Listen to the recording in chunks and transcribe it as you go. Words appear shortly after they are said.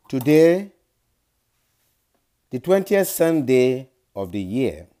Today, the 20th Sunday of the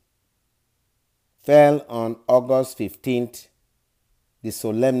year, fell on August 15th, the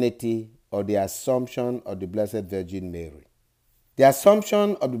solemnity of the Assumption of the Blessed Virgin Mary. The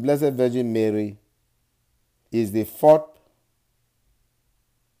Assumption of the Blessed Virgin Mary is the fourth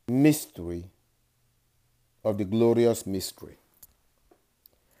mystery of the glorious mystery.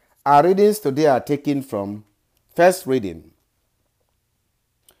 Our readings today are taken from first reading,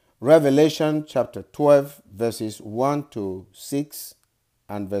 Revelation chapter 12, verses 1 to 6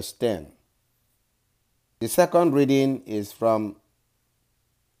 and verse 10. The second reading is from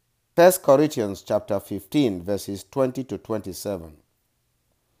 1 Corinthians chapter 15, verses 20 to 27.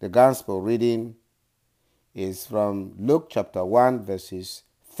 The gospel reading is from Luke chapter 1, verses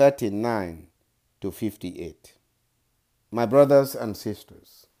 39 to 58. My brothers and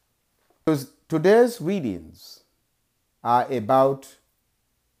sisters, today's readings are about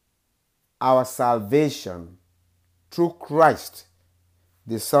our salvation through Christ,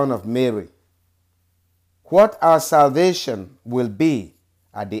 the Son of Mary. What our salvation will be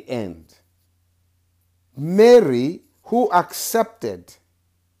at the end. Mary, who accepted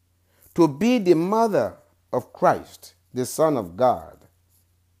to be the mother of Christ, the Son of God,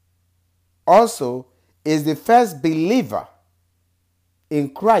 also is the first believer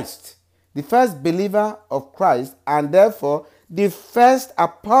in Christ, the first believer of Christ, and therefore the first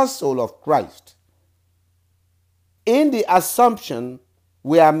apostle of Christ. In the Assumption,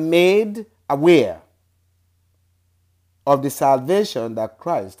 we are made aware of the salvation that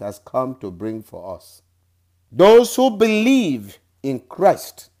Christ has come to bring for us. Those who believe in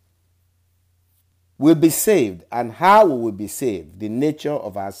Christ will be saved, and how we will be saved, the nature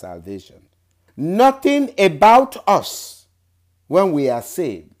of our salvation. Nothing about us when we are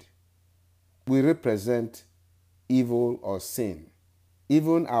saved will represent evil or sin.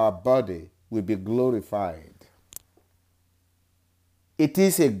 Even our body will be glorified. It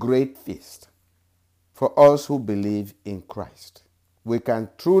is a great feast for us who believe in Christ. We can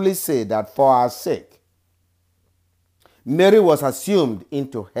truly say that for our sake, Mary was assumed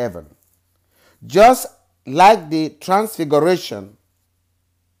into heaven. Just like the Transfiguration,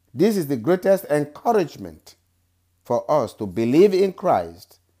 this is the greatest encouragement for us to believe in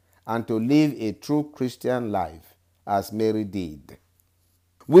Christ and to live a true Christian life as Mary did.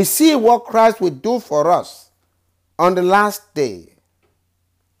 We see what Christ will do for us on the last day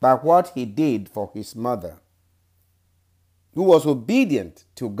by what he did for his mother, who was obedient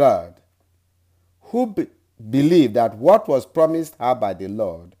to God, who believed that what was promised her by the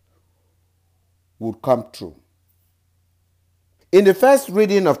Lord would come true. In the first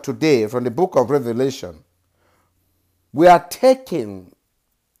reading of today from the book of Revelation, we are taken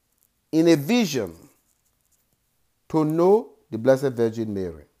in a vision to know the Blessed Virgin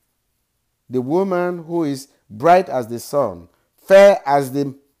Mary, the woman who is bright as the sun, fair as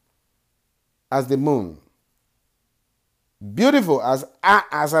the moon, beautiful as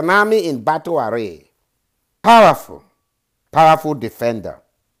an army in battle array, powerful defender.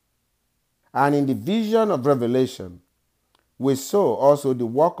 And in the vision of Revelation, we saw also the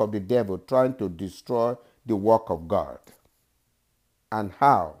work of the devil trying to destroy the work of God, and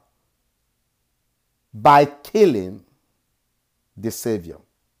how by killing the Savior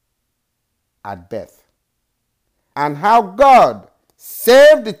at birth, and how God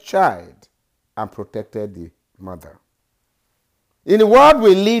saved the child and protected the mother. In the world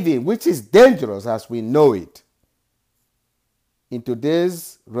we live in, which is dangerous as we know it, in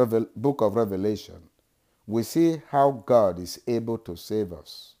today's book of Revelation, we see how God is able to save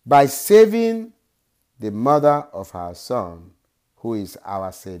us by saving the mother of our Son, who is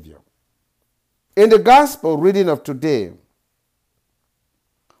our Savior. In the gospel reading of today,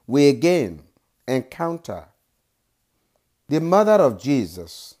 we again encounter the mother of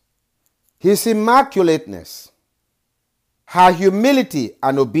Jesus, his immaculateness, her humility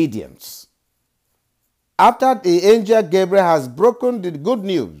and obedience. After the angel Gabriel has broken the good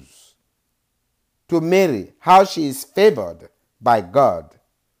news to Mary, how she is favored by God,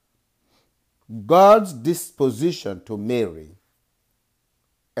 God's disposition to Mary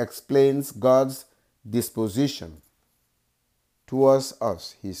explains God's disposition towards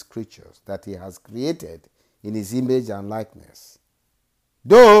us, his creatures, that he has created in his image and likeness.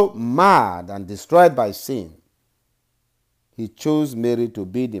 Though marred and destroyed by sin, he chose Mary to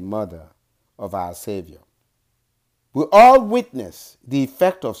be the mother of our Savior. We all witness the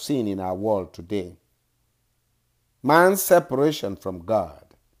effect of sin in our world today. Man's separation from God,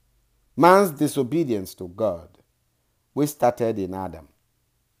 man's disobedience to God, which started in Adam.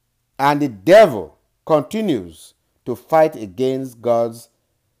 And the devil continues to fight against God's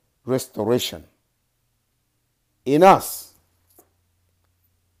restoration in us.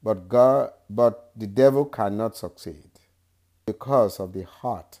 But the devil cannot succeed because of the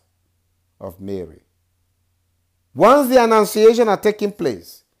heart of Mary. Once the Annunciation had taken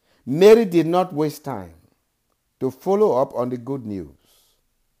place, Mary did not waste time to follow up on the good news.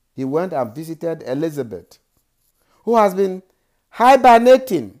 He went and visited Elizabeth, who has been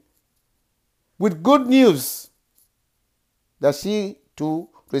hibernating with good news that she too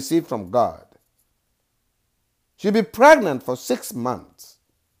received from God. She'd been pregnant for 6 months,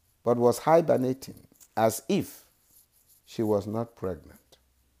 but was hibernating as if she was not pregnant,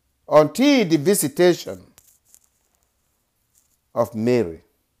 until the visitation of Mary.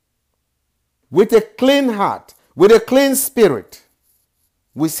 With a clean heart, with a clean spirit,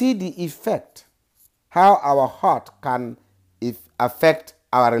 we see the effect, how our heart can affect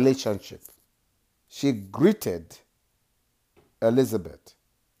our relationship. She greeted Elizabeth,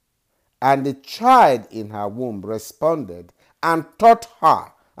 and the child in her womb responded and taught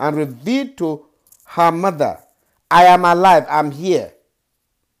her and revealed to her mother, I am alive, I'm here,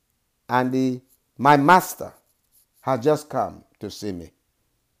 and my master has just come to see me.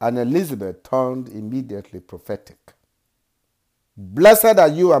 And Elizabeth turned immediately prophetic. Blessed are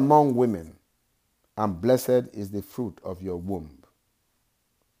you among women, and blessed is the fruit of your womb.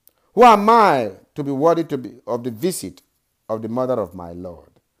 Who am I to be worthy of the visit of the mother of my Lord?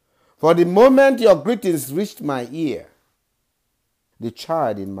 For the moment your greetings reached my ear, the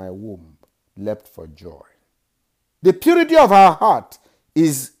child in my womb leapt for joy. The purity of our heart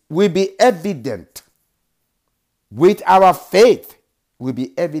will be evident. With our faith, will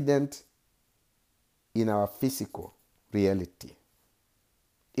be evident in our physical reality.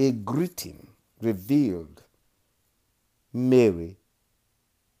 A greeting revealed Mary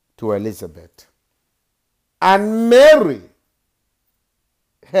to Elizabeth. And Mary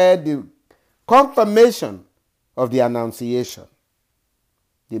heard the confirmation of the Annunciation,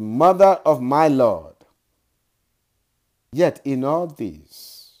 the mother of my Lord. Yet in all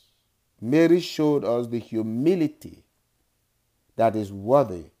this, Mary showed us the humility that is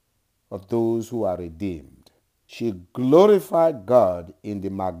worthy of those who are redeemed. She glorified God in the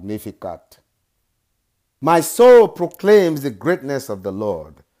Magnificat. My soul proclaims the greatness of the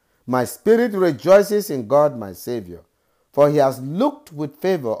Lord. My spirit rejoices in God my Savior, for he has looked with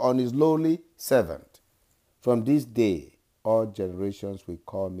favor on his lowly servant. From this day, all generations will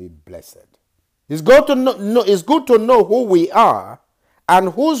call me blessed. It's good to know who we are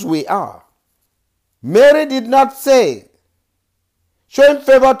and whose we are. Mary did not say, showing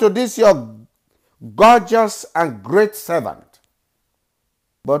favor to this your gorgeous and great servant,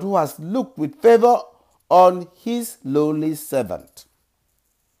 but who has looked with favor on his lowly servant.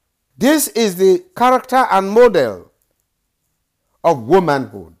 This is the character and model of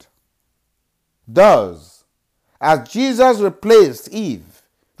womanhood. Thus, as Jesus replaced Eve,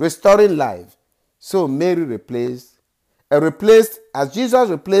 restoring life, so Mary as Jesus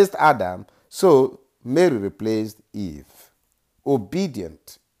replaced Adam, so Mary replaced Eve,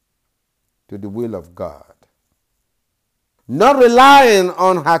 obedient to the will of God, not relying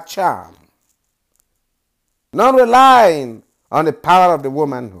on her charm, not relying on the power of the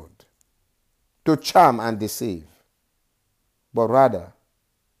womanhood to charm and deceive, but rather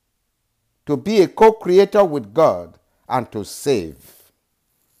to be a co-creator with God and to save.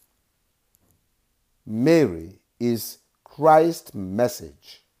 Mary is Christ's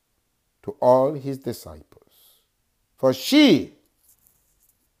message to all his disciples, for she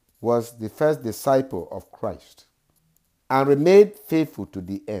was the first disciple of Christ and remained faithful to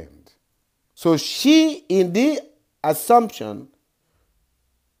the end. So she, in the Assumption,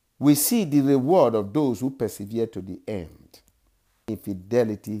 we see the reward of those who persevere to the end in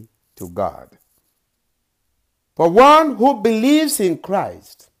fidelity to God. For one who believes in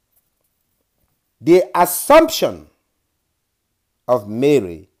Christ, the Assumption of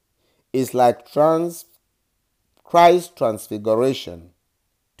Mary is like Christ's transfiguration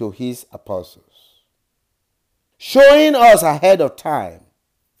to his apostles, showing us ahead of time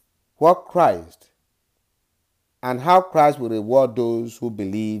what Christ and how Christ will reward those who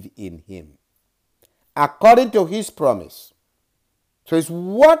believe in him, according to his promise. So it's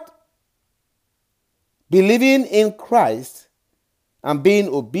what believing in Christ and being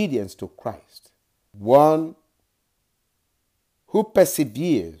obedient to Christ. One who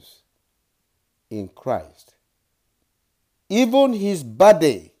perseveres in Christ, even his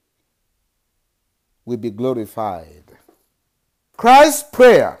body will be glorified. Christ's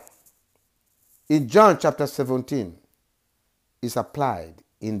prayer in John chapter 17 is applied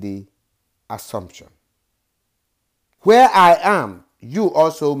in the Assumption. Where I am, you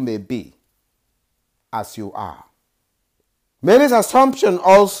also may be as you are. Mary's assumption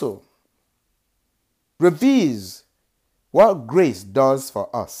also reveals what grace does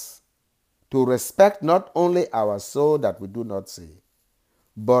for us, to respect not only our soul that we do not see,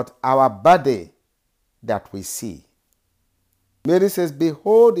 but our body that we see. Mary says,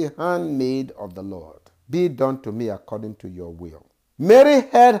 behold the handmaid of the Lord. Be it done to me according to your will. Mary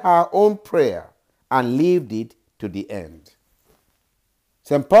heard her own prayer and lived it to the end.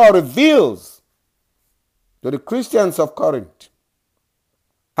 St. Paul reveals to the Christians of Corinth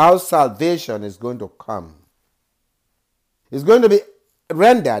how salvation is going to come. It's going to be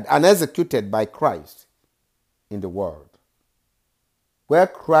rendered and executed by Christ in the world. Where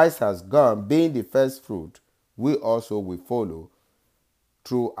Christ has gone, being the first fruit, we also will follow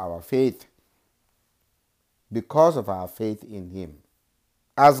through our faith, because of our faith in him.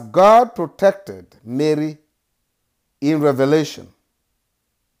 As God protected Mary in Revelation,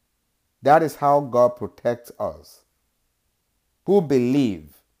 that is how God protects us who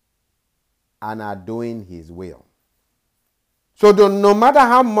believe and are doing his will. So no matter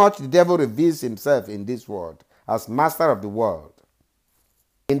how much the devil reveals himself in this world as master of the world,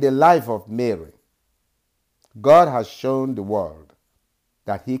 in the life of Mary, God has shown the world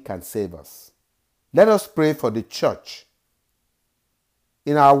that he can save us. Let us pray for the church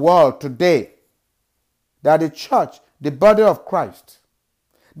in our world today, that the church, the body of Christ,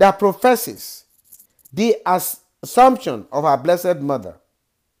 that professes the assumption of our Blessed Mother,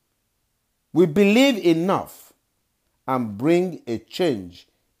 we believe enough and bring a change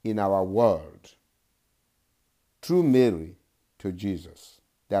in our world through Mary to Jesus,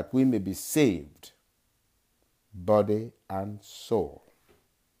 that we may be saved, body and soul.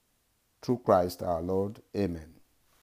 Through Christ our Lord. Amen.